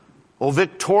Well,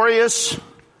 victorious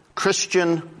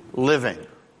Christian living.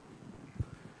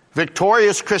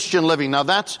 Victorious Christian living. Now,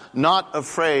 that's not a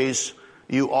phrase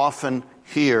you often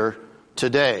hear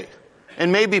today.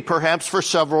 And maybe perhaps for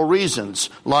several reasons,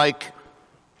 like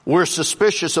we're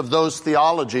suspicious of those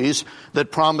theologies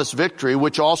that promise victory,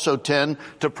 which also tend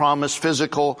to promise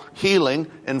physical healing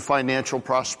and financial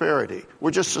prosperity. We're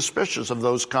just suspicious of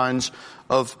those kinds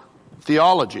of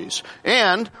theologies.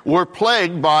 And we're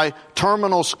plagued by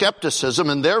terminal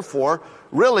skepticism and therefore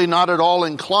really not at all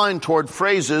inclined toward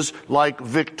phrases like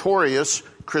victorious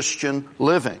Christian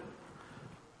living.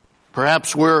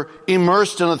 Perhaps we're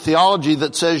immersed in a theology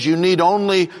that says you need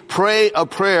only pray a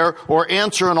prayer or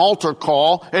answer an altar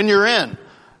call and you're in.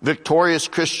 Victorious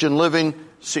Christian living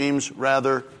seems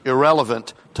rather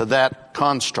irrelevant to that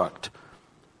construct.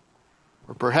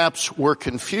 Or perhaps we're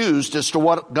confused as to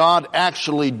what God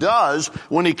actually does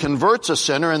when He converts a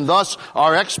sinner, and thus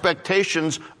our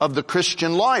expectations of the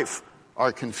Christian life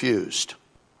are confused.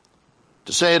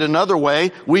 To say it another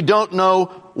way, we don't know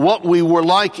what we were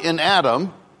like in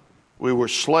Adam. We were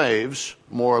slaves,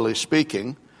 morally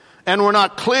speaking, and we're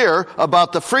not clear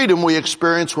about the freedom we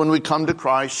experience when we come to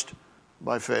Christ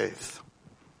by faith.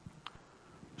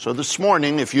 So this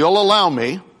morning, if you'll allow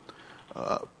me,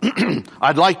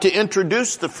 I'd like to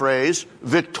introduce the phrase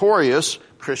victorious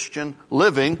Christian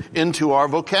living into our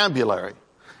vocabulary.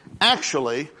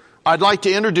 Actually, I'd like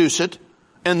to introduce it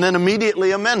and then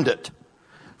immediately amend it.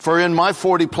 For in my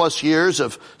 40 plus years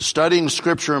of studying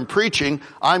Scripture and preaching,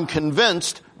 I'm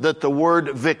convinced that the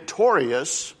word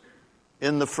victorious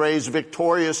in the phrase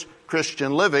victorious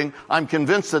Christian living, I'm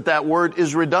convinced that that word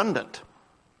is redundant.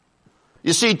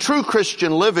 You see, true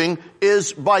Christian living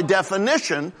is by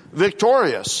definition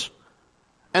victorious.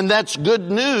 And that's good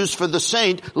news for the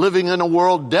saint living in a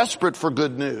world desperate for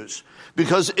good news.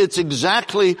 Because it's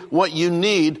exactly what you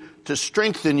need to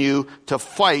strengthen you to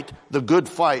fight the good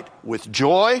fight with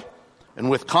joy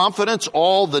and with confidence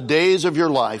all the days of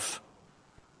your life.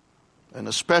 And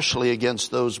especially against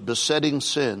those besetting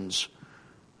sins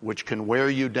which can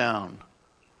wear you down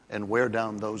and wear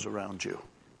down those around you.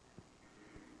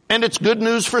 And it's good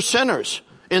news for sinners,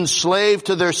 enslaved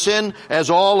to their sin as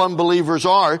all unbelievers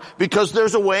are, because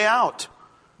there's a way out.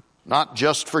 Not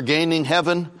just for gaining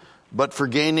heaven, but for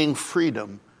gaining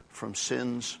freedom from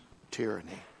sin's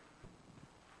tyranny.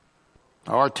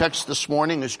 Our text this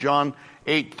morning is John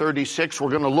 8:36. We're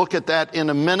going to look at that in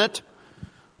a minute.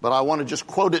 But I want to just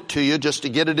quote it to you just to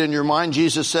get it in your mind.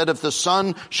 Jesus said, "If the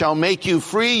Son shall make you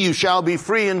free, you shall be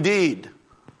free indeed."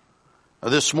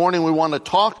 This morning we want to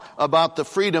talk about the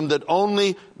freedom that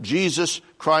only Jesus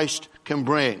Christ can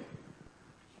bring.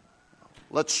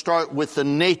 Let's start with the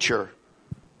nature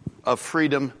of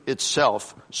freedom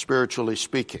itself, spiritually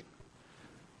speaking.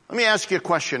 Let me ask you a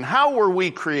question. How were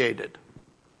we created?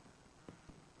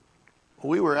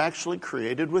 We were actually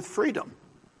created with freedom.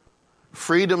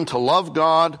 Freedom to love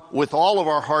God with all of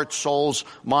our heart, souls,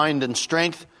 mind, and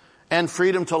strength, and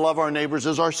freedom to love our neighbors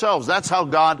as ourselves. That's how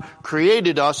God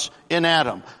created us in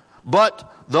Adam. But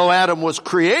though Adam was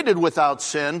created without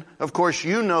sin, of course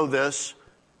you know this,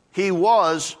 he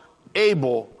was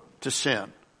able to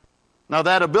sin. Now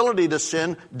that ability to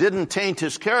sin didn't taint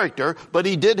his character, but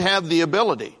he did have the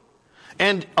ability.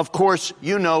 And of course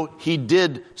you know he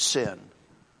did sin.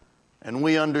 And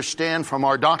we understand from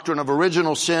our doctrine of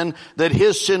original sin that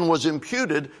his sin was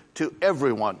imputed to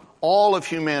everyone, all of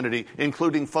humanity,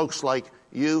 including folks like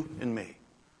you and me.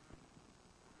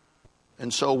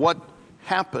 And so what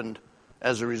happened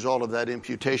as a result of that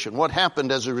imputation? What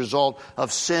happened as a result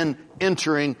of sin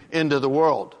entering into the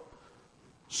world?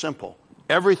 Simple.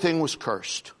 Everything was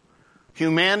cursed.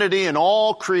 Humanity and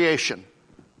all creation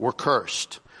were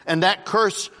cursed. And that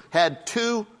curse had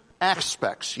two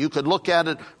aspects. You could look at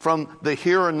it from the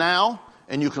here and now,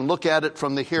 and you can look at it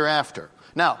from the hereafter.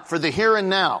 Now, for the here and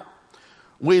now,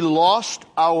 we lost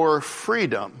our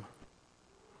freedom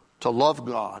to love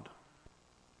God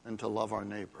and to love our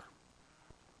neighbor.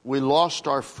 We lost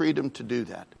our freedom to do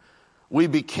that. We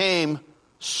became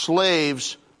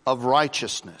slaves of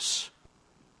righteousness.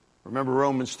 Remember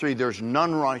Romans 3, there's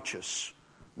none righteous,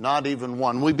 not even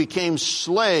one. We became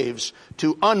slaves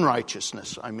to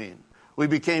unrighteousness, We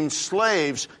became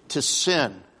slaves to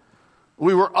sin.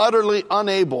 We were utterly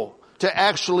unable to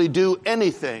actually do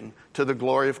anything to the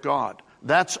glory of God.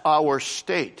 That's our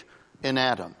state in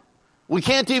Adam. We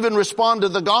can't even respond to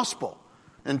the gospel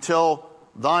until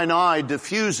thine eye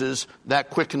diffuses that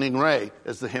quickening ray,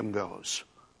 as the hymn goes.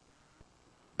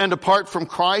 And apart from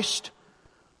Christ,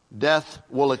 death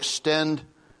will extend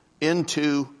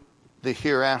into the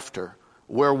hereafter,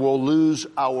 where we'll lose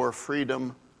our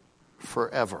freedom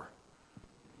forever.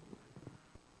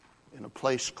 in a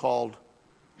place called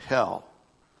hell,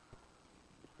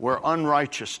 where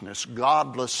unrighteousness,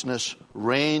 godlessness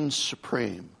reigns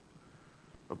supreme.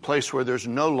 A place where there's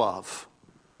no love,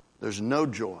 there's no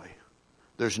joy,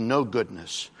 there's no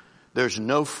goodness, there's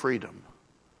no freedom,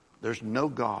 there's no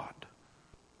God.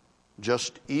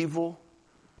 Just evil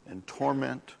and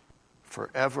torment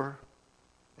forever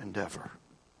and ever.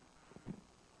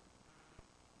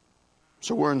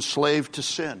 So we're enslaved to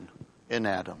sin in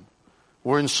Adam.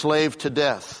 We're enslaved to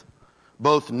death,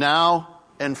 both now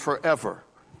and forever,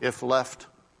 if left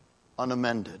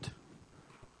unamended.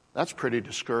 That's pretty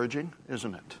discouraging,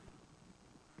 isn't it?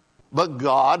 But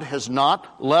God has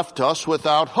not left us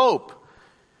without hope.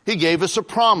 He gave us a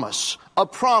promise,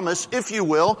 if you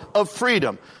will, of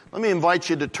freedom. Let me invite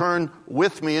you to turn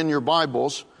with me in your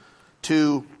Bibles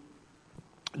to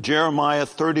Jeremiah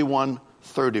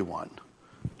 31:31.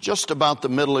 Just about the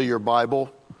middle of your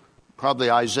Bible.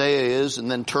 Probably Isaiah is, and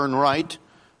then turn right.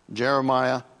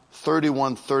 Jeremiah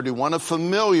 31:31, a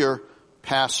familiar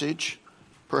passage,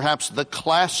 perhaps the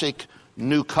classic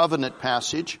New Covenant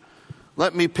passage.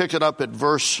 Let me pick it up at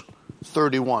verse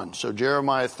 31. So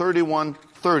Jeremiah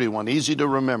 31:31, easy to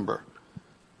remember.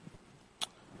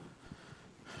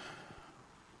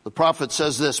 The prophet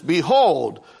says this,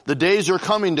 "Behold, the days are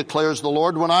coming, declares the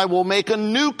Lord, when I will make a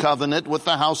new covenant with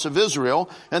the house of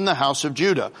Israel and the house of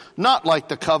Judah. Not like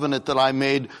the covenant that I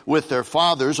made with their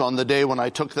fathers on the day when I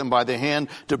took them by the hand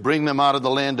to bring them out of the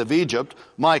land of Egypt,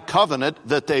 my covenant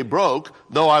that they broke,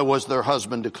 though I was their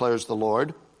husband, declares the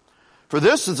Lord. For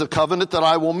this is the covenant that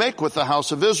I will make with the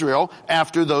house of Israel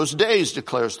after those days,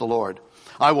 declares the Lord.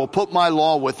 I will put my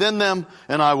law within them,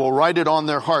 and I will write it on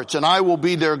their hearts, and I will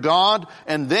be their God,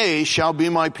 and they shall be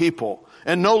my people.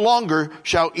 And no longer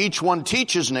shall each one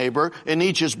teach his neighbor and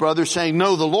each his brother, saying,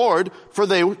 Know the Lord, for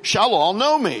they shall all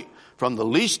know me, from the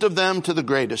least of them to the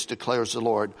greatest, declares the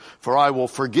Lord. For I will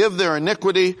forgive their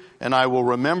iniquity, and I will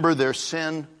remember their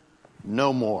sin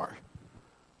no more."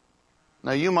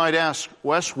 Now you might ask,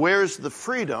 Wes, where's the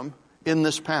freedom in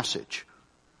this passage?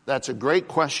 That's a great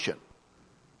question.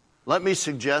 Let me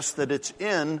suggest that it's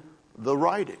in the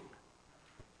writing.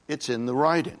 It's in the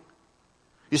writing.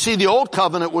 You see, the old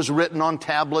covenant was written on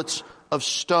tablets of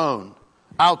stone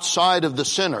outside of the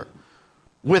sinner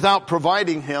without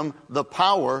providing him the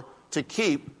power to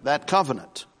keep that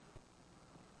covenant.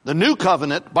 The new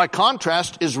covenant, by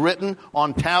contrast, is written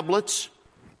on tablets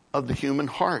of the human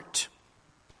heart,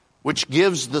 which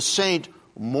gives the saint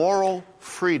moral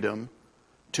freedom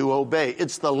to obey.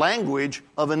 It's the language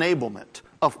of enablement,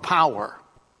 of power.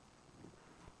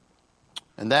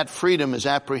 And that freedom is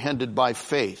apprehended by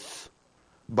faith,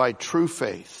 by true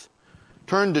faith.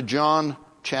 Turn to John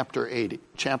chapter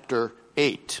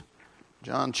 8.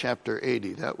 John chapter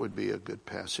 80, that would be a good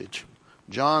passage.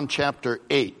 John chapter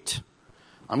 8.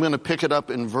 I'm going to pick it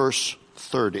up in verse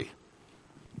 30.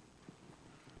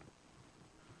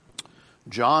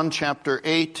 John chapter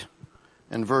 8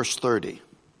 and verse 30.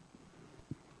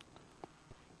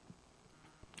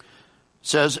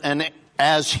 Says, "And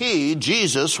as he,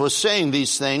 Jesus, was saying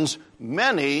these things,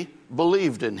 many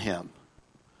believed in him.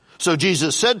 So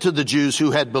Jesus said to the Jews who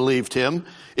had believed him,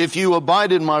 If you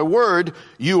abide in my word,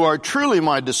 you are truly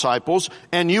my disciples,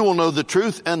 and you will know the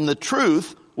truth, and the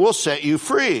truth will set you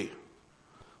free."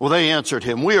 Well, they answered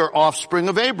him, "We are offspring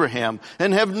of Abraham,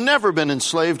 and have never been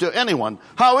enslaved to anyone.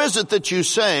 How is it that you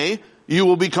say you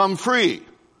will become free?"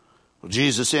 Well,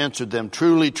 Jesus answered them,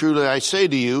 "Truly, truly, I say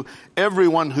to you,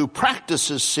 everyone who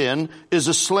practices sin is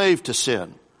a slave to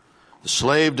sin. The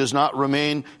slave does not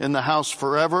remain in the house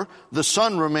forever. The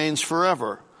son remains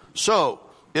forever. So,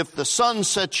 if the son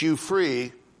sets you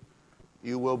free,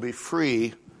 you will be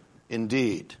free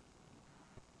indeed."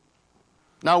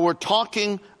 Now, we're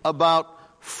talking about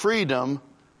freedom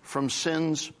from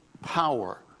sin's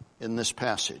power in this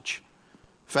passage.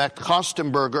 In fact,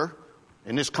 Kostenberger,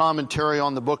 in his commentary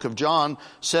on the book of John,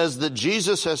 says that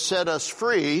Jesus has set us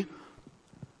free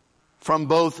from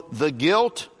both the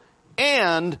guilt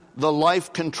and the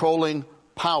life-controlling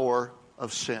power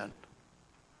of sin.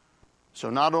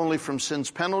 So not only from sin's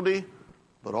penalty,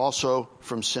 but also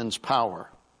from sin's power.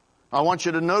 I want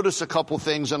you to notice a couple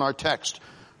things in our text.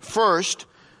 First,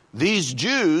 these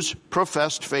Jews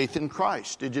professed faith in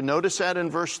Christ. Did you notice that in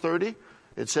verse 30?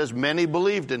 It says many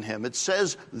believed in him. It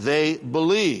says they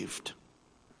believed.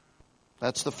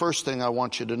 That's the first thing I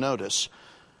want you to notice.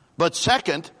 But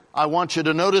second, I want you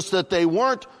to notice that they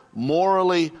weren't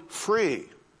morally free.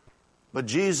 But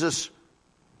Jesus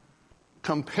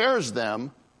compares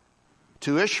them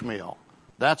to Ishmael.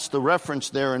 That's the reference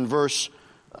there in verse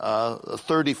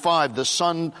 35, the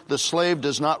slave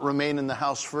does not remain in the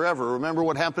house forever. Remember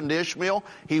what happened to Ishmael?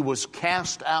 He was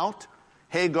cast out.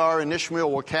 Hagar and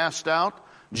Ishmael were cast out.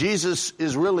 Jesus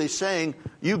is really saying,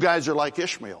 you guys are like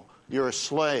Ishmael. You're a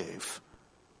slave.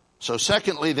 So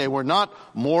secondly, they were not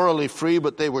morally free,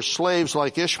 but they were slaves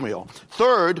like Ishmael.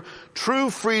 Third, true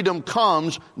freedom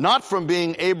comes not from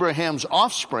being Abraham's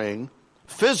offspring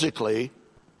physically,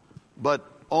 but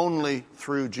only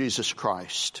through Jesus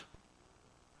Christ.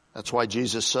 That's why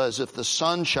Jesus says, if the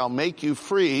Son shall make you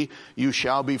free, you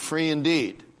shall be free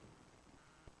indeed.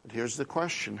 But here's the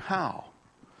question, how?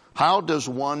 How does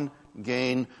one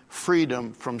gain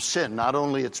freedom from sin? Not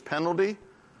only its penalty,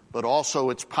 but also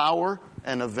its power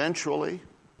and eventually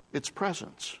its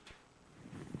presence.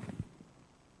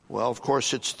 Well, of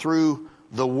course, it's through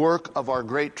the work of our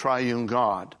great triune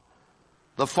God.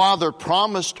 The Father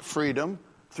promised freedom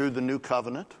through the new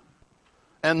covenant.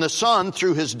 And the Son,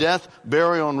 through his death,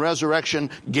 burial, and resurrection,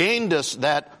 gained us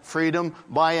that freedom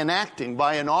by enacting,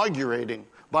 by inaugurating,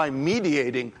 by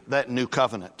mediating that new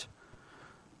covenant.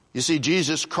 You see,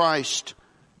 Jesus Christ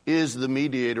is the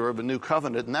mediator of a new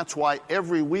covenant. And that's why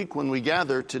every week when we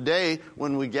gather, today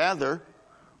when we gather,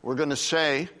 we're going to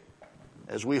say,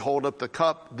 as we hold up the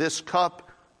cup, this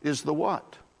cup is the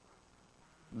what?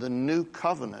 The new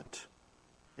covenant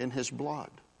in his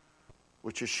blood,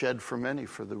 which is shed for many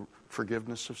for the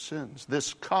forgiveness of sins.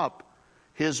 This cup,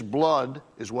 his blood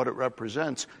is what it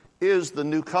represents, is the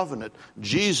new covenant.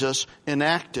 Jesus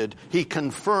enacted, he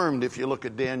confirmed, if you look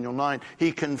at Daniel 9,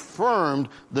 he confirmed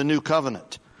the new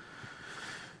covenant.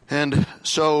 And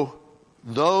so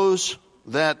those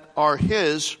that are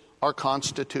his are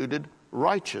constituted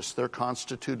righteous. They're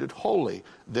constituted holy.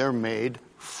 They're made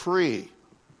free.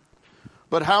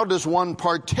 But how does one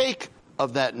partake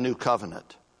of that new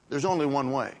covenant? There's only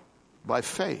one way, by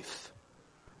faith.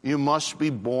 You must be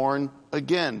born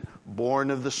again,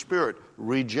 born of the Spirit,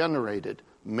 regenerated,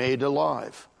 made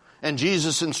alive. And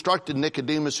Jesus instructed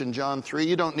Nicodemus in John 3,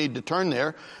 you don't need to turn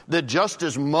there, that just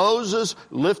as Moses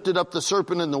lifted up the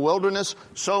serpent in the wilderness,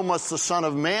 so must the Son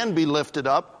of Man be lifted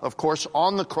up, of course,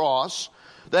 on the cross,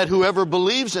 that whoever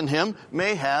believes in him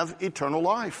may have eternal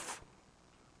life.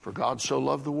 For God so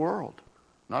loved the world,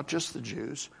 not just the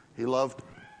Jews, he loved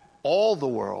all the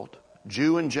world,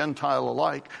 Jew and Gentile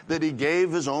alike, that he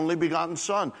gave his only begotten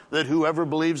Son, that whoever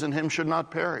believes in him should not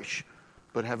perish,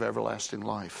 but have everlasting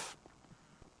life.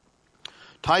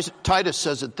 Titus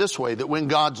says it this way, that when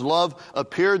God's love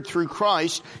appeared through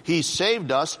Christ, he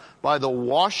saved us by the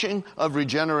washing of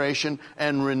regeneration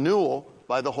and renewal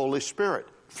by the Holy Spirit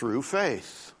through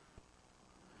faith.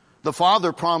 The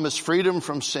Father promised freedom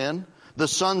from sin. The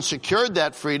Son secured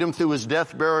that freedom through his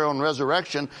death, burial, and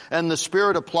resurrection, and the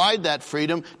Spirit applied that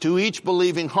freedom to each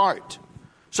believing heart.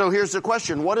 So here's the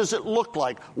question, what does it look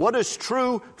like? What does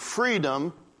true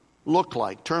freedom look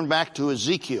like? Turn back to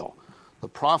Ezekiel, the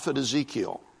prophet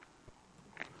Ezekiel,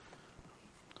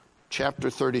 chapter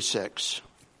 36.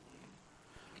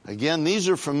 Again, these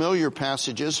are familiar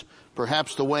passages.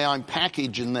 Perhaps the way I'm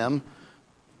packaging them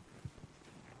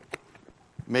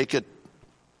make it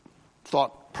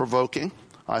thought-provoking.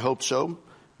 I hope so.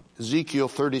 Ezekiel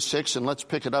 36, and let's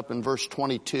pick it up in verse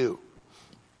 22.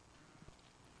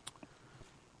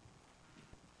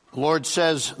 The Lord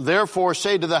says, therefore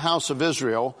say to the house of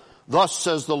Israel, thus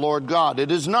says the Lord God,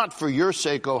 it is not for your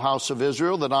sake, O house of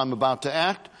Israel, that I'm about to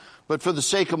act, but for the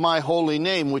sake of my holy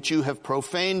name, which you have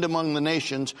profaned among the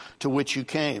nations to which you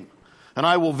came. And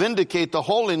I will vindicate the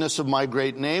holiness of my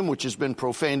great name, which has been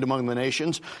profaned among the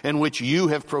nations, and which you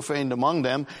have profaned among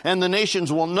them. And the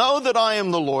nations will know that I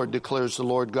am the Lord, declares the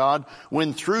Lord God,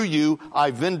 when through you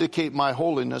I vindicate my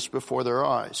holiness before their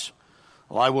eyes.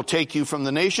 Well, I will take you from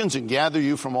the nations and gather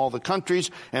you from all the countries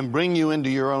and bring you into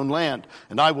your own land.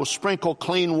 And I will sprinkle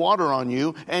clean water on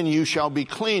you, and you shall be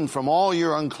clean from all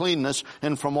your uncleanness,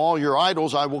 and from all your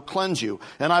idols I will cleanse you.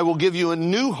 And I will give you a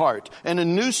new heart, and a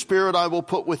new spirit I will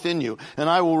put within you. And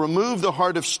I will remove the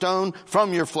heart of stone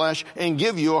from your flesh and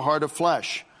give you a heart of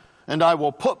flesh. And I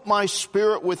will put my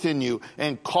spirit within you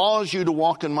and cause you to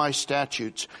walk in my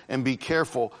statutes and be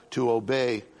careful to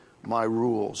obey my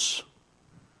rules.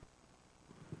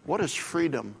 What does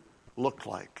freedom look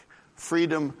like?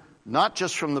 Freedom not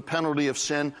just from the penalty of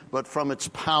sin, but from its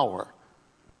power.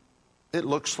 It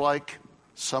looks like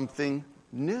something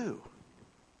new.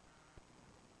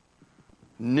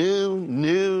 New.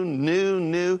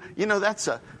 You know, that's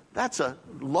a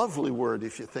lovely word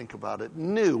if you think about it.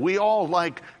 New. We all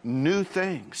like new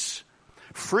things.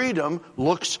 Freedom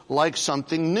looks like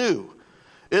something new.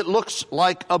 It looks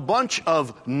like a bunch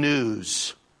of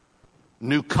news.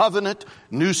 new covenant,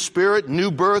 new spirit,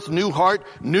 new birth, new heart,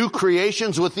 new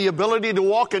creations with the ability to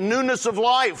walk in newness of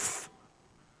life.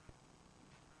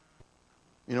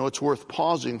 You know, it's worth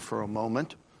pausing for a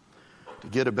moment to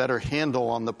get a better handle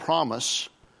on the promise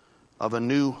of a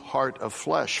new heart of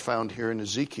flesh found here in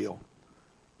Ezekiel.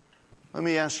 Let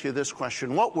me ask you this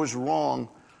question. What was wrong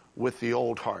with the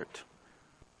old heart?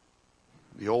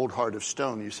 The old heart of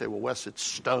stone. You say, well, Wes, it's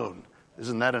stone.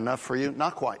 Isn't that enough for you?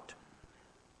 Not quite.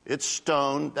 It's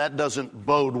stone. That doesn't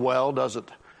bode well, does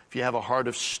it? If you have a heart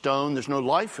of stone, there's no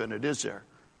life in it, is there?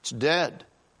 It's dead.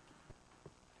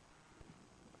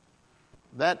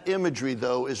 That imagery,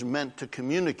 though, is meant to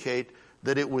communicate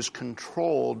that it was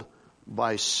controlled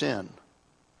by sin.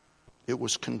 It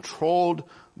was controlled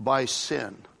by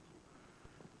sin.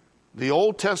 The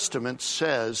Old Testament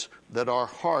says that our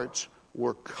hearts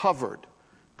were covered,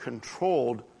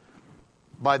 controlled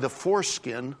by the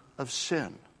foreskin of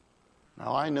sin.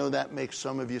 Now, I know that makes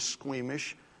some of you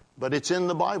squeamish, but it's in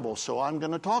the Bible, so I'm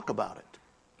going to talk about it.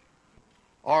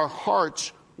 Our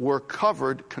hearts were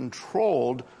covered,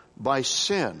 controlled by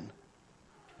sin.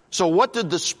 So what did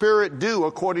the Spirit do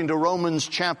according to Romans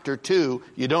chapter 2?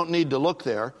 You don't need to look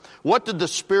there. What did the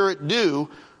Spirit do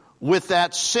with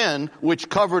that sin which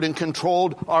covered and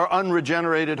controlled our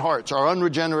unregenerated hearts, our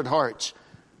unregenerate hearts?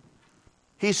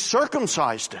 He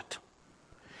circumcised it.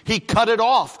 He cut it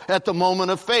off at the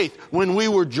moment of faith when we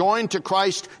were joined to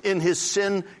Christ in His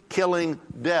sin-killing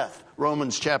death.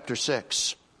 Romans chapter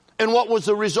 6. And what was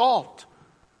the result?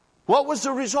 What was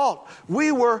the result?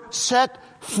 We were set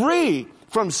free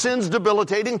from sin's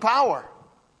debilitating power.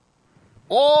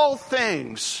 All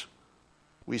things,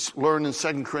 we learn in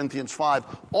 2 Corinthians 5,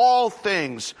 all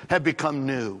things have become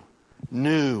new.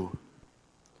 New.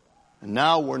 And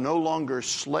now we're no longer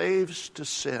slaves to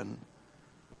sin.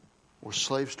 We're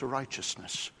slaves to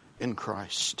righteousness in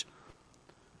Christ.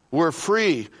 We're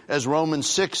free, as Romans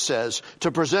 6 says,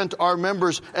 to present our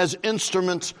members as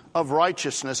instruments of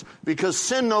righteousness because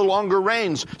sin no longer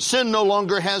reigns. Sin no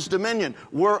longer has dominion.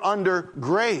 We're under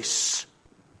grace,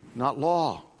 not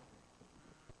law.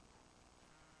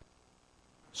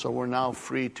 So we're now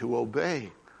free to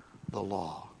obey the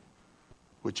law,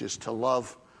 which is to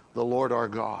love the Lord our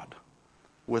God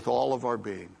with all of our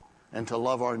being and to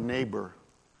love our neighbor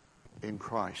in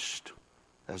Christ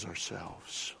as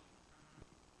ourselves.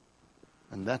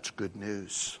 And that's good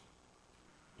news.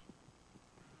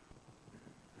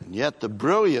 And yet the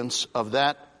brilliance of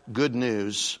that good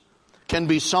news can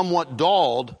be somewhat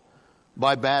dulled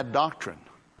by bad doctrine,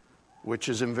 which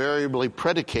is invariably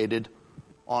predicated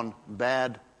on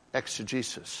bad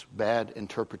exegesis, bad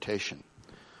interpretation.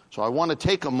 So I want to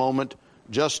take a moment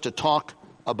just to talk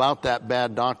about that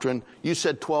bad doctrine. You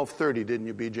said 12:30, didn't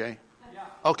you, BJ? Yeah.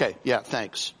 Okay, yeah,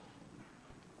 thanks.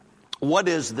 What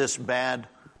is this bad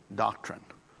doctrine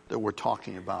that we're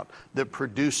talking about that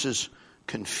produces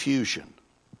confusion?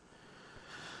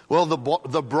 Well,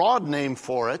 the broad name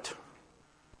for it,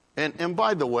 and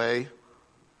by the way,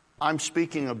 I'm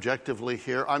speaking objectively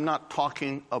here. I'm not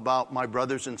talking about my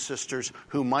brothers and sisters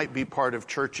who might be part of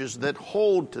churches that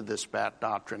hold to this bad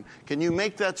doctrine. Can you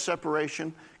make that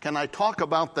separation? Can I talk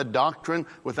about the doctrine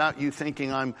without you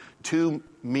thinking I'm too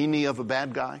meany of a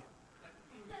bad guy?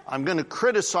 I'm going to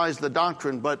criticize the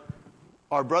doctrine, but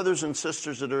our brothers and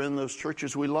sisters that are in those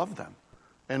churches, we love them.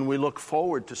 And we look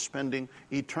forward to spending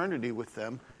eternity with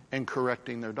them and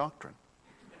correcting their doctrine.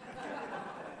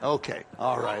 Okay,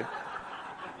 all right.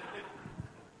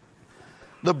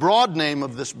 The broad name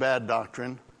of this bad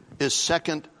doctrine is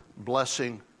second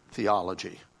blessing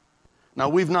theology. Now,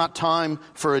 we've not time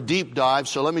for a deep dive,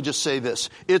 so let me just say this.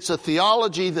 It's a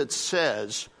theology that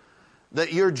says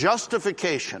that your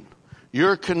justification,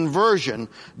 your conversion,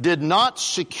 did not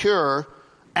secure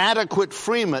adequate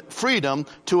freedom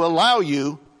to allow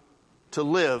you to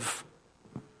live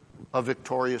a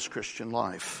victorious Christian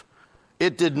life.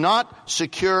 It did not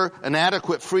secure an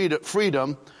adequate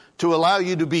freedom to allow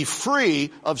you to be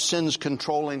free of sin's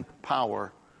controlling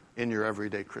power in your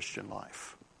everyday Christian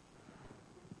life.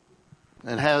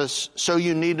 So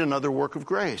you need another work of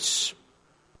grace.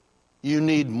 You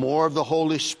need more of the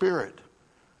Holy Spirit.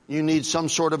 You need some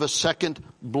sort of a second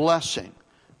blessing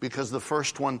because the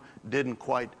first one didn't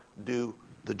quite do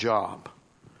the job.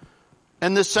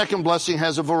 And this second blessing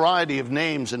has a variety of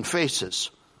names and faces.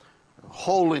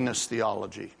 Holiness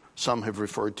theology, some have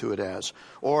referred to it as,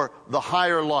 or the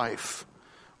higher life,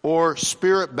 or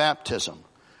spirit baptism.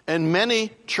 And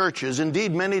many churches,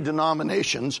 indeed many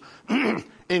denominations,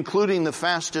 including the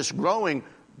fastest growing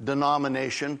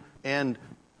denomination and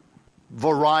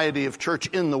variety of church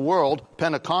in the world,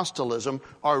 Pentecostalism,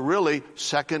 are really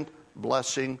second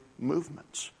blessing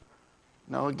movements.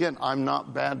 Now again, I'm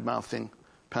not bad-mouthing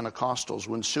Pentecostals.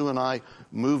 When Sue and I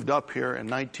moved up here in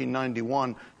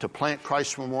 1991 to plant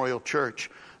Christ Memorial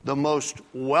Church, the most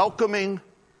welcoming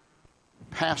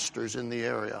pastors in the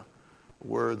area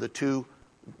were the two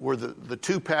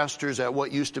pastors at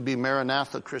what used to be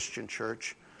Maranatha Christian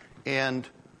Church and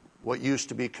what used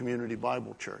to be Community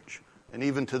Bible Church. And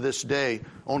even to this day,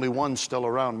 only one's still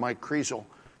around, Mike Kriesel.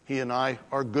 He and I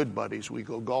are good buddies. We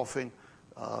go golfing.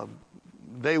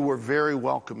 They were very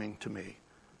welcoming to me,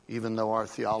 even though our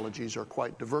theologies are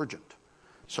quite divergent.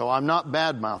 So I'm not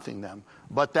bad-mouthing them.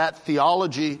 But that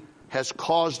theology has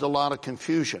caused a lot of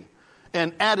confusion.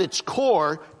 And at its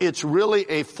core, it's really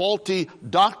a faulty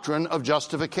doctrine of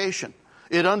justification.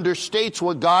 It understates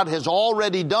what God has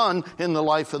already done in the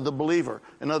life of the believer.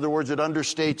 In other words, it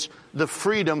understates the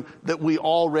freedom that we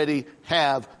already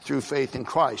have through faith in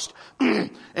Christ.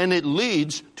 And it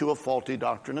leads to a faulty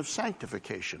doctrine of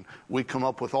sanctification. We come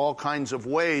up with all kinds of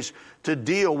ways to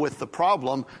deal with the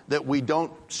problem that we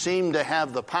don't seem to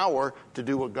have the power to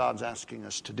do what God's asking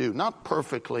us to do. Not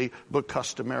perfectly, but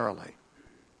customarily.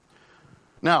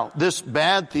 Now, this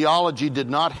bad theology did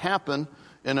not happen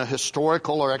in a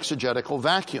historical or exegetical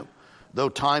vacuum, though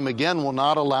time again will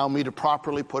not allow me to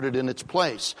properly put it in its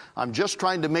place. I'm just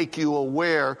trying to make you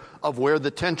aware of where the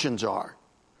tensions are.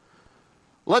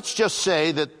 Let's just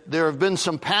say that there have been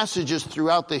some passages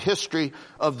throughout the history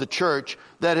of the church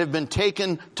that have been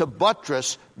taken to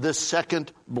buttress this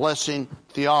second blessing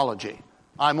theology.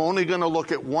 I'm only going to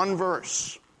look at one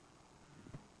verse.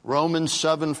 Romans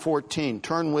 7:14.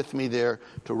 Turn with me there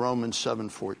to Romans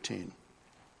 7:14.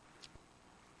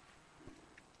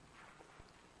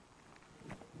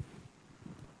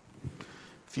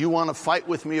 If you want to fight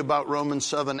with me about Romans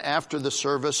 7 after the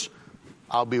service,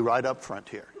 I'll be right up front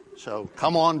here. So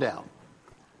come on down.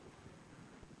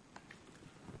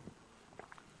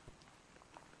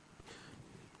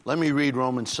 Let me read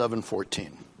Romans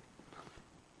 7:14.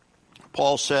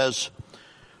 Paul says,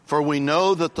 "For we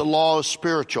know that the law is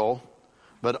spiritual,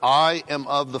 but I am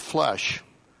of the flesh,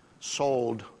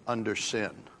 sold under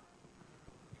sin."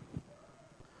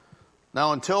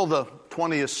 Now, until the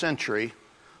 20th century,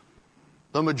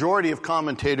 the majority of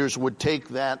commentators would take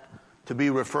that to be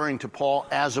referring to Paul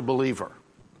as a believer.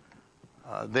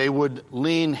 They would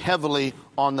lean heavily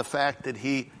on the fact that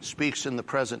he speaks in the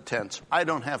present tense. I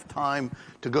don't have time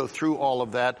to go through all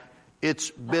of that.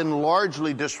 It's been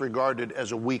largely disregarded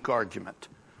as a weak argument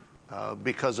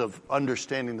because of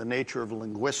understanding the nature of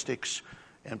linguistics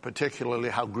and particularly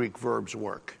how Greek verbs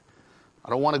work. I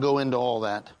don't want to go into all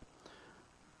that.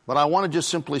 But I want to just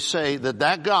simply say that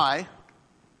that guy,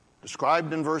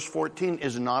 described in verse 14,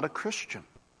 is not a Christian.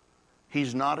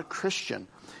 He's not a Christian.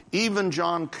 Even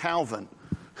John Calvin,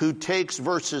 who takes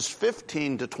verses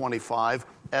 15 to 25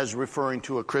 as referring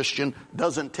to a Christian,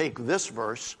 doesn't take this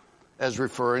verse as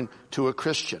referring to a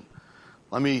Christian.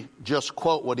 Let me just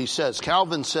quote what he says.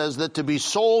 Calvin says that to be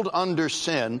sold under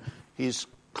sin, he's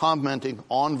commenting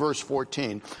on verse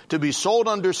 14, to be sold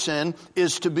under sin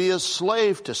is to be a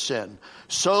slave to sin,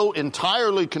 so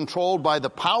entirely controlled by the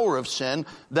power of sin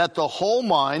that the whole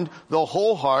mind, the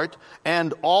whole heart,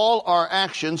 and all our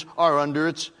actions are under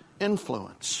its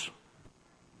influence.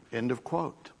 End of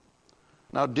quote.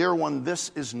 Now, dear one,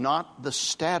 this is not the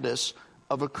status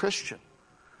of a Christian.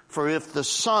 For if the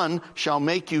Son shall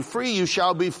make you free, you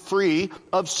shall be free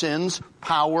of sin's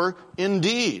power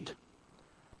indeed.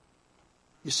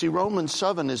 You see, Romans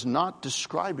 7 is not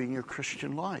describing your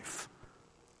Christian life.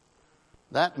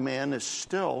 That man is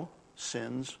still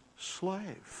sin's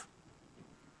slave.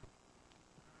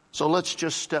 So let's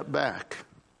just step back.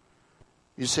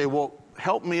 You say, well,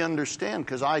 help me understand,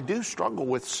 because I do struggle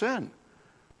with sin,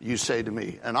 you say to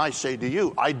me. And I say to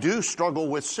you, I do struggle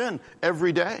with sin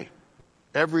every day.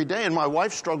 Every day, and my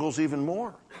wife struggles even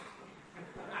more.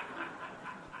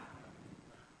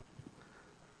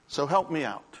 So help me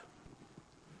out.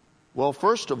 Well,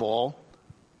 first of all,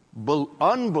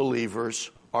 unbelievers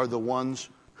are the ones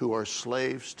who are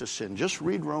slaves to sin. Just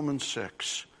read Romans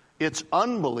 6. It's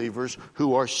unbelievers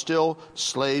who are still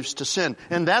slaves to sin.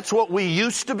 And that's what we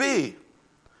used to be.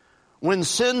 When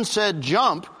sin said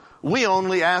jump, we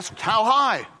only asked how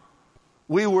high.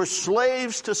 We were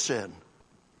slaves to sin.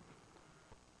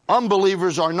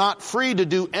 Unbelievers are not free to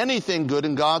do anything good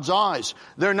in God's eyes.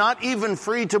 They're not even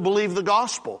free to believe the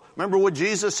gospel. Remember what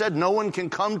Jesus said? No one can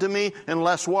come to me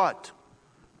unless what?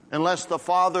 Unless the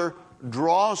Father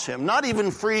draws him. Not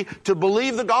even free to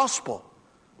believe the gospel.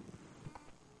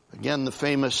 Again, the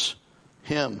famous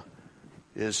hymn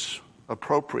is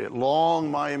appropriate.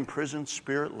 Long my imprisoned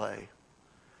spirit lay,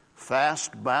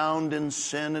 fast bound in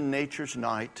sin and nature's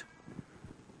night.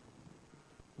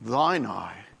 Thine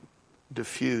eye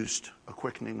diffused a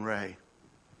quickening ray.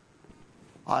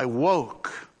 I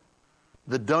woke.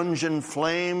 The dungeon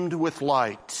flamed with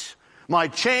light. My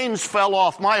chains fell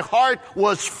off. My heart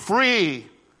was free.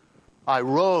 I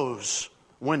rose,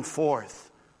 went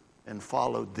forth, and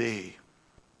followed thee.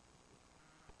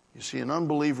 You see, an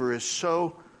unbeliever is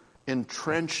so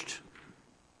entrenched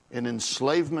in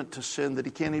enslavement to sin that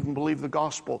he can't even believe the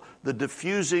gospel. The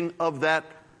diffusing of that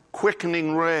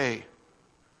quickening ray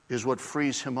is what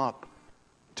frees him up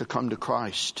to come to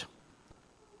Christ.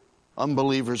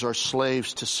 Unbelievers are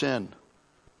slaves to sin.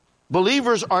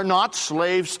 Believers are not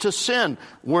slaves to sin.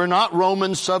 We're not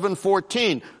Romans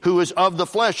 7:14, who is of the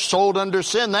flesh, sold under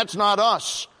sin. That's not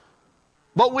us.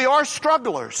 But we are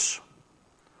strugglers.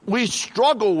 We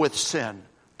struggle with sin,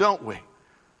 don't we?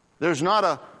 There's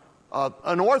not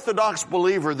an Orthodox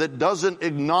believer that doesn't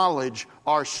acknowledge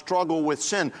our struggle with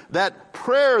sin. That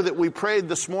prayer that we prayed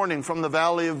this morning from the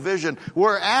Valley of Vision,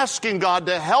 we're asking God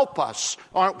to help us,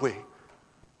 aren't we?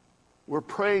 We're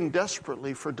praying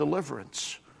desperately for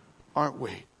deliverance, aren't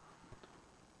we?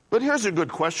 But here's a good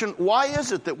question. Why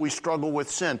is it that we struggle with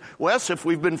sin? Well, if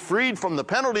we've been freed from the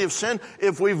penalty of sin,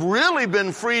 if we've really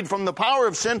been freed from the power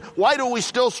of sin, why do we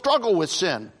still struggle with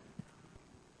sin?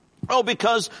 Oh,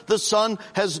 because the Son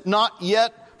has not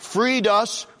yet freed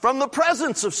us from the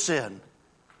presence of sin.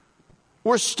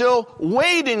 We're still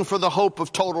waiting for the hope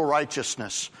of total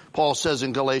righteousness, Paul says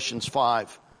in Galatians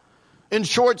 5. In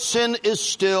short, sin is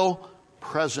still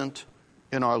present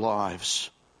in our lives.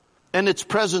 And its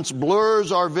presence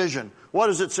blurs our vision. What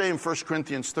does it say in 1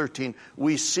 Corinthians 13?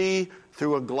 We see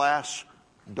through a glass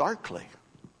darkly.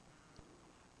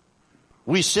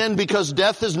 We sin because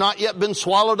death has not yet been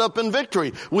swallowed up in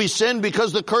victory. We sin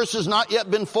because the curse has not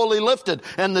yet been fully lifted,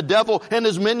 and the devil and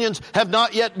his minions have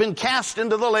not yet been cast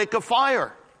into the lake of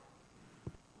fire.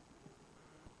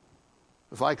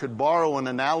 If I could borrow an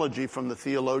analogy from the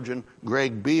theologian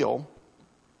Greg Beale,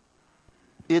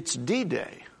 it's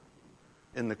D-Day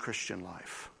in the Christian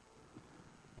life.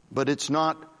 But it's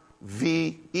not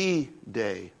VE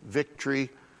Day, Victory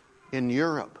in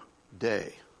Europe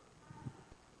Day.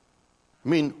 I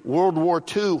mean, World War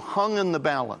II hung in the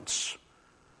balance.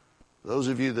 Those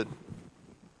of you that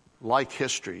like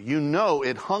history, you know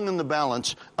it hung in the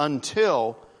balance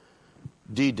until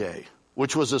D-Day,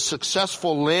 which was a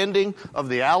successful landing of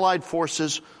the Allied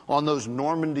forces on those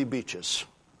Normandy beaches.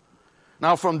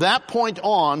 Now, from that point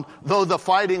on, though the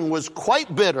fighting was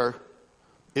quite bitter,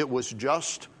 it was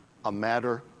just a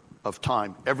matter of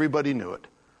time. Everybody knew it.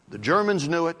 The Germans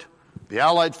knew it. The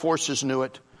Allied forces knew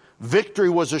it. Victory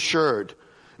was assured.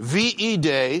 VE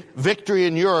Day, Victory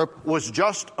in Europe, was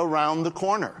just around the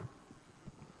corner.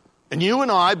 And you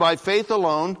and I, by faith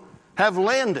alone, have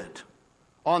landed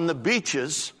on the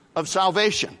beaches of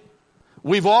salvation.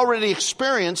 We've already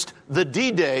experienced the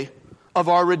D-Day of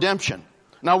our redemption.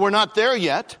 Now, we're not there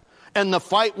yet, and the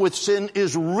fight with sin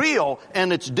is real,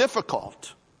 and it's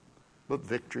difficult. But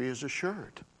victory is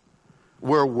assured.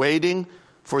 We're waiting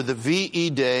for the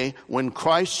VE Day when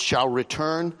Christ shall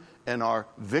return and our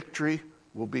victory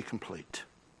will be complete.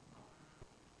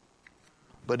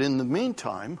 But in the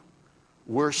meantime,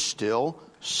 we're still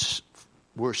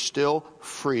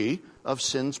free of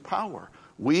sin's power.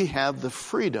 We have the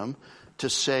freedom to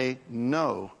say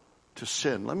no to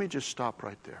sin. Let me just stop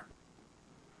right there.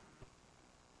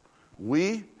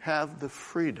 We have the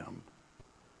freedom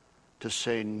to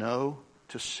say no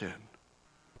to sin.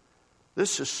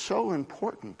 This is so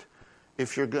important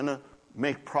if you're going to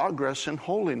make progress in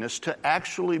holiness, to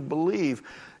actually believe.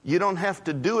 You don't have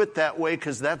to do it that way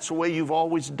because that's the way you've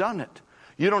always done it.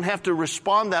 You don't have to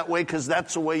respond that way because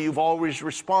that's the way you've always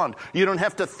responded. You don't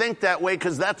have to think that way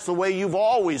because that's the way you've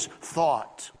always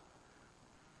thought.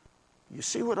 You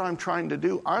see what I'm trying to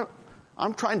do?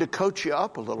 I'm trying to coach you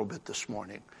up a little bit this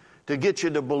morning to get you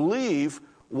to believe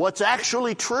what's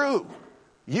actually true.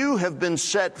 You have been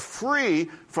set free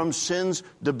from sin's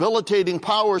debilitating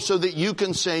power so that you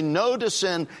can say no to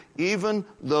sin, even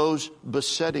those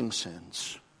besetting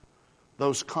sins,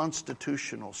 those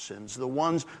constitutional sins, the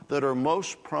ones that are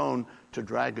most prone to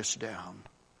drag us down.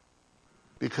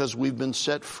 Because we've been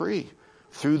set free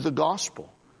through the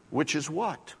gospel, which is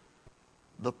what?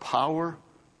 The power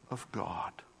of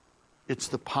God. It's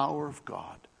the power of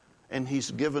God. And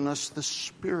He's given us the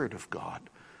Spirit of God.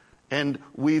 And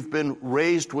we've been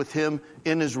raised with Him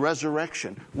in His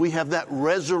resurrection. We have that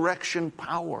resurrection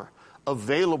power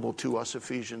available to us,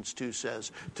 Ephesians 2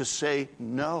 says, to say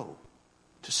no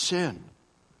to sin.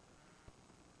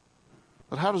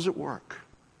 But how does it work?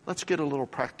 Let's get a little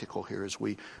practical here as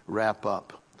we wrap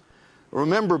up.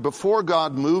 Remember, before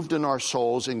God moved in our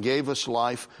souls and gave us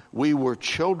life, we were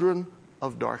children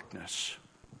of darkness.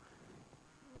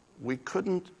 we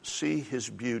couldn't see his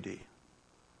beauty.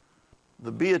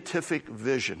 The beatific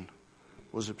vision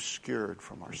was obscured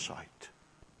from our sight.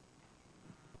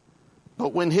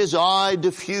 But when his eye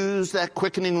diffused that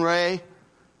quickening ray,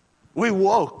 we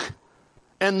woke,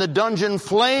 and the dungeon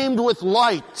flamed with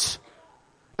light.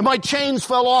 And my chains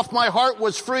fell off, my heart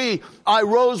was free. I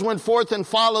rose, went forth, and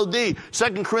followed thee.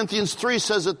 2 Corinthians 3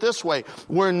 says it this way: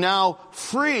 we're now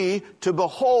free to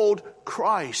behold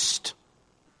Christ.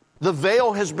 The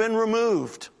veil has been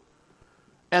removed.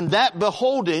 And that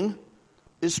beholding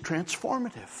is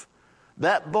transformative.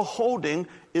 That beholding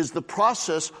is the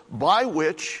process by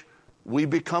which we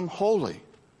become holy.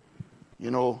 You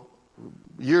know,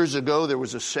 years ago there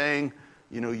was a saying,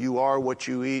 you are what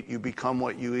you eat, you become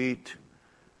what you eat.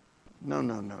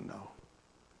 No.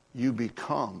 You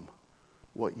become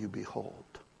what you behold.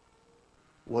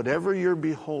 Whatever you're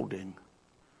beholding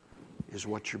is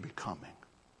what you're becoming.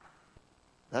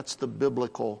 That's the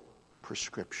biblical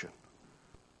prescription.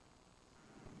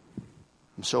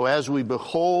 And so as we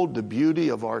behold the beauty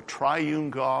of our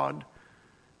triune God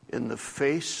in the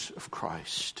face of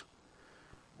Christ,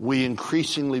 we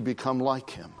increasingly become like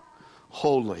him,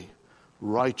 holy,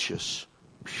 righteous,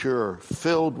 pure,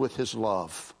 filled with his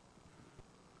love.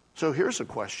 So here's a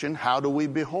question: how do we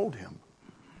behold him?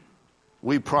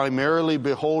 We primarily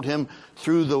behold him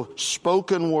through the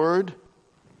spoken word.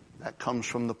 That comes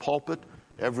from the pulpit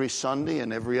every Sunday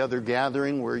and every other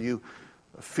gathering where you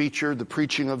feature the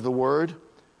preaching of the word,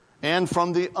 and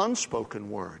from the unspoken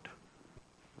word,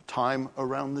 time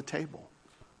around the table.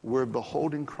 We're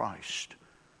beholding Christ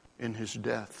in his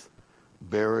death,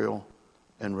 burial,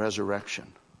 and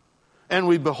resurrection. And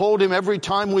we behold him every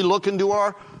time we look into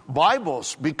our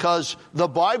Bibles, because the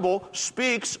Bible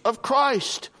speaks of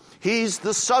Christ. He's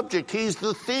the subject, he's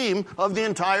the theme of the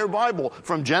entire Bible.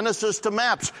 From Genesis to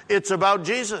maps, it's about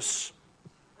Jesus.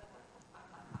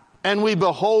 And we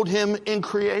behold him in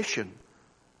creation,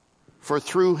 for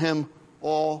through him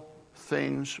all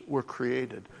things were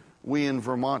created. We in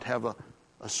Vermont have a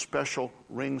special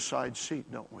ringside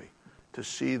seat, don't we? To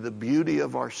see the beauty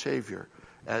of our Savior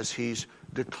as he's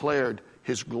declared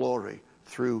his glory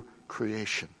through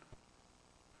creation.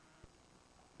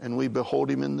 And we behold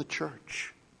him in the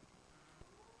church.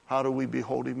 How do we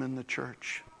behold him in the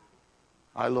church?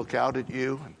 I look out at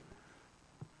you, and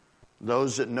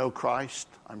those that know Christ,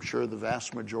 I'm sure the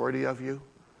vast majority of you,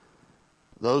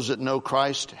 those that know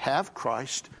Christ have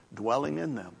Christ dwelling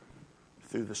in them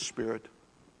through the Spirit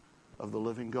of the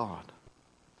living God.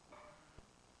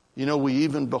 We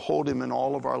even behold him in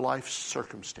all of our life's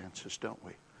circumstances, don't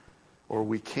we? Or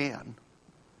we can.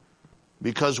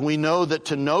 Because we know that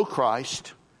to know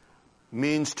Christ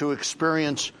means to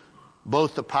experience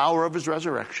both the power of his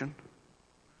resurrection,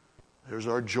 there's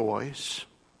our joys,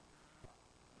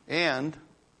 and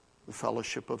the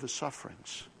fellowship of his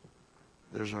sufferings.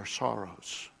 There's our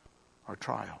sorrows, our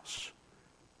trials.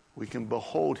 We can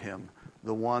behold him,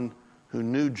 the one who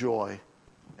knew joy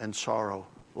and sorrow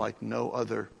like no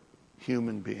other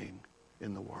human being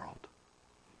in the world.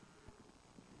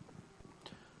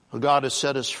 Well, God has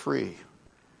set us free.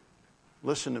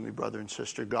 Listen to me, brother and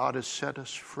sister. God has set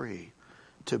us free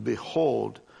to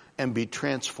behold and be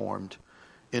transformed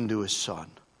into his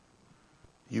Son.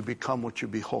 You become what you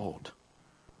behold.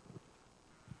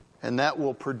 And that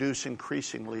will produce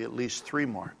increasingly at least 3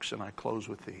 marks, and I close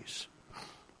with these.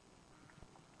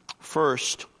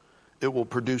 First, it will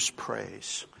produce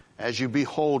praise. As you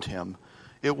behold him,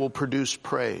 it will produce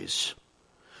praise.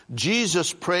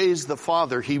 Jesus praised the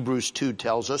Father, Hebrews 2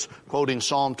 tells us, quoting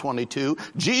Psalm 22.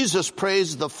 Jesus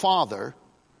praised the Father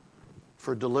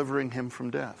for delivering him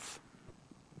from death.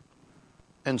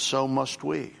 And so must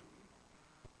we.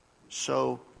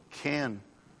 So can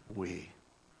we.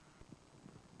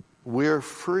 We're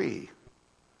free.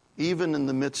 Even in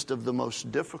the midst of the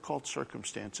most difficult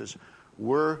circumstances,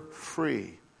 we're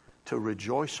free to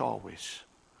rejoice always.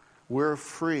 We're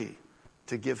free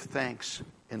to give thanks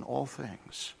in all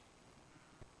things.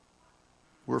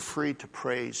 We're free to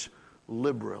praise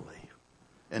liberally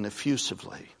and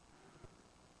effusively.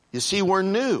 You see, we're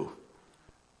new.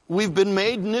 We've been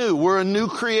made new. We're a new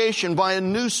creation by a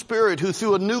new Spirit who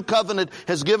through a new covenant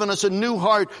has given us a new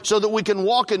heart so that we can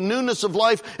walk in newness of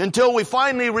life until we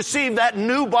finally receive that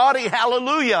new body.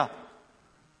 Hallelujah.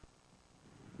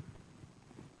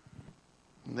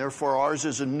 And therefore ours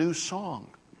is a new song.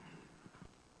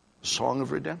 A song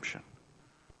of redemption.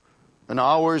 And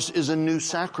ours is a new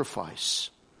sacrifice.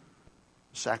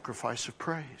 Sacrifice of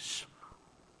praise.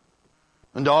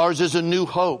 And ours is a new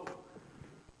hope.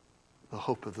 The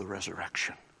hope of the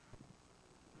resurrection.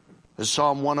 As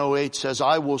Psalm 108 says,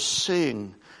 I will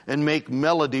sing and make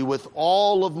melody with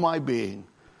all of my being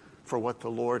for what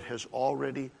the Lord has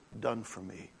already done for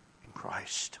me in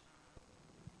Christ.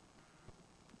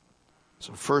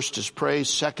 So first is praise.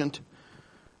 Second,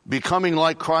 becoming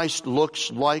like Christ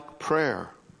looks like prayer.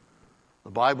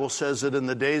 The Bible says that in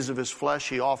the days of his flesh,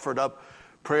 he offered up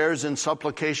prayers and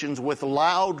supplications with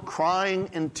loud crying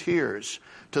and tears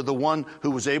to the one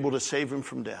who was able to save him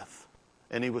from death.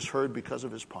 And he was heard because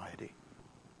of his piety.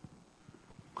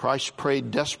 Christ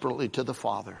prayed desperately to the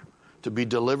Father to be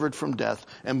delivered from death.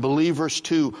 And believers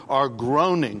too are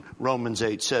groaning, Romans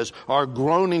 8 says, are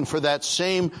groaning for that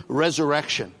same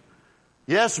resurrection.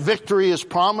 Yes, victory is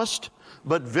promised,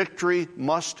 but victory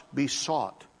must be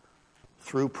sought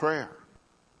through prayer.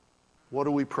 What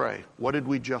do we pray? What did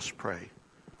we just pray?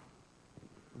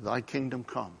 Thy kingdom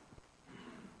come.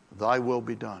 Thy will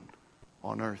be done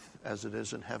on earth as it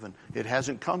is in heaven. It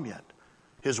hasn't come yet.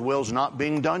 His will's not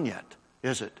being done yet,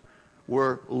 is it?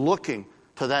 We're looking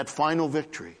to that final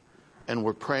victory, and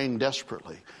we're praying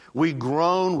desperately. We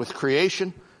groan with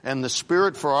creation and the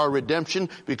Spirit for our redemption,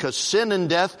 because sin and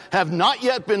death have not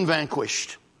yet been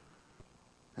vanquished.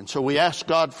 And so we ask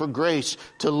God for grace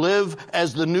to live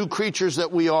as the new creatures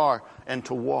that we are and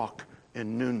to walk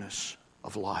in newness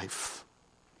of life.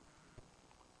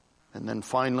 And then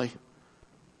finally,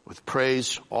 with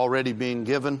praise already being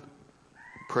given,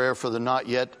 prayer for the not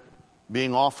yet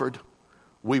being offered,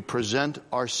 we present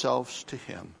ourselves to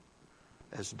him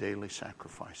as daily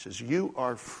sacrifices. You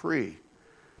are free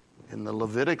in the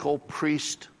Levitical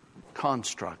priest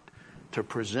construct to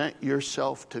present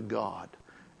yourself to God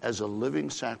as a living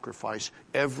sacrifice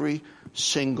every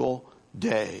single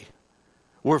day.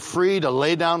 We're free to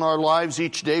lay down our lives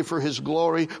each day for his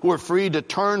glory. We're free to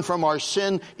turn from our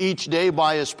sin each day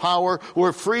by his power.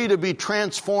 We're free to be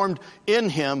transformed in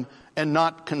him and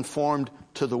not conformed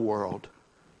to the world.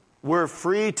 We're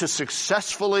free to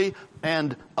successfully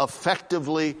and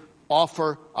effectively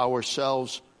offer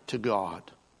ourselves to God.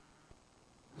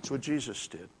 That's what Jesus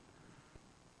did.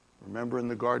 Remember in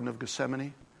the Garden of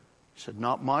Gethsemane? He said,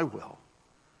 not my will,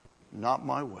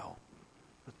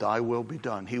 but thy will be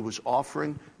done. He was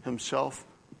offering himself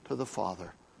to the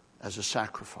Father as a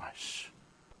sacrifice.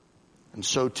 And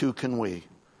so too can we.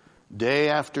 Day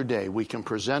after day, we can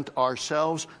present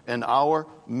ourselves and our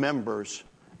members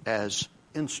as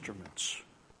instruments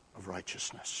of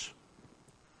righteousness.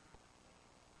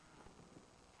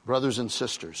 Brothers and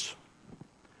sisters,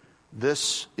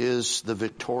 this is the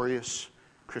victorious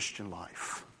Christian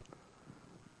life.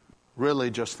 Really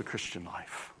just the Christian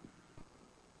life.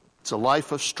 It's a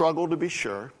life of struggle, to be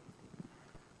sure,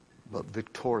 but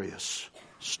victorious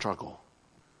struggle.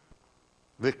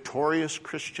 Victorious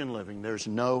Christian living. There's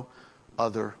no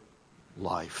other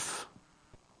life.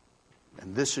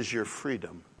 And this is your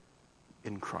freedom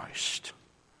in Christ.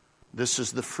 This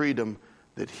is the freedom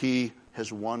that he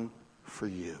has won for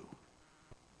you.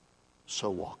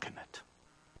 So walk in it.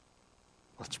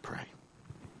 Let's pray.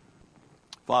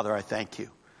 Father, I thank you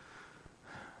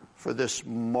for this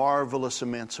marvelous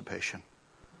emancipation,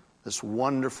 this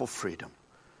wonderful freedom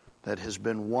that has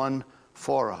been won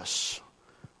for us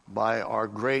by our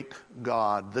great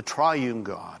God, the triune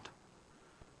God.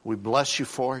 We bless you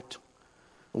for it.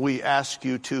 We ask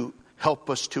you to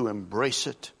help us to embrace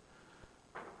it.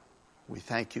 We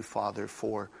thank you, Father,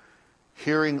 for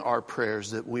hearing our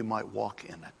prayers that we might walk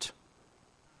in it.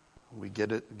 We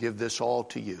give this all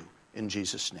to you in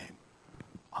Jesus' name.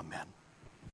 Amen.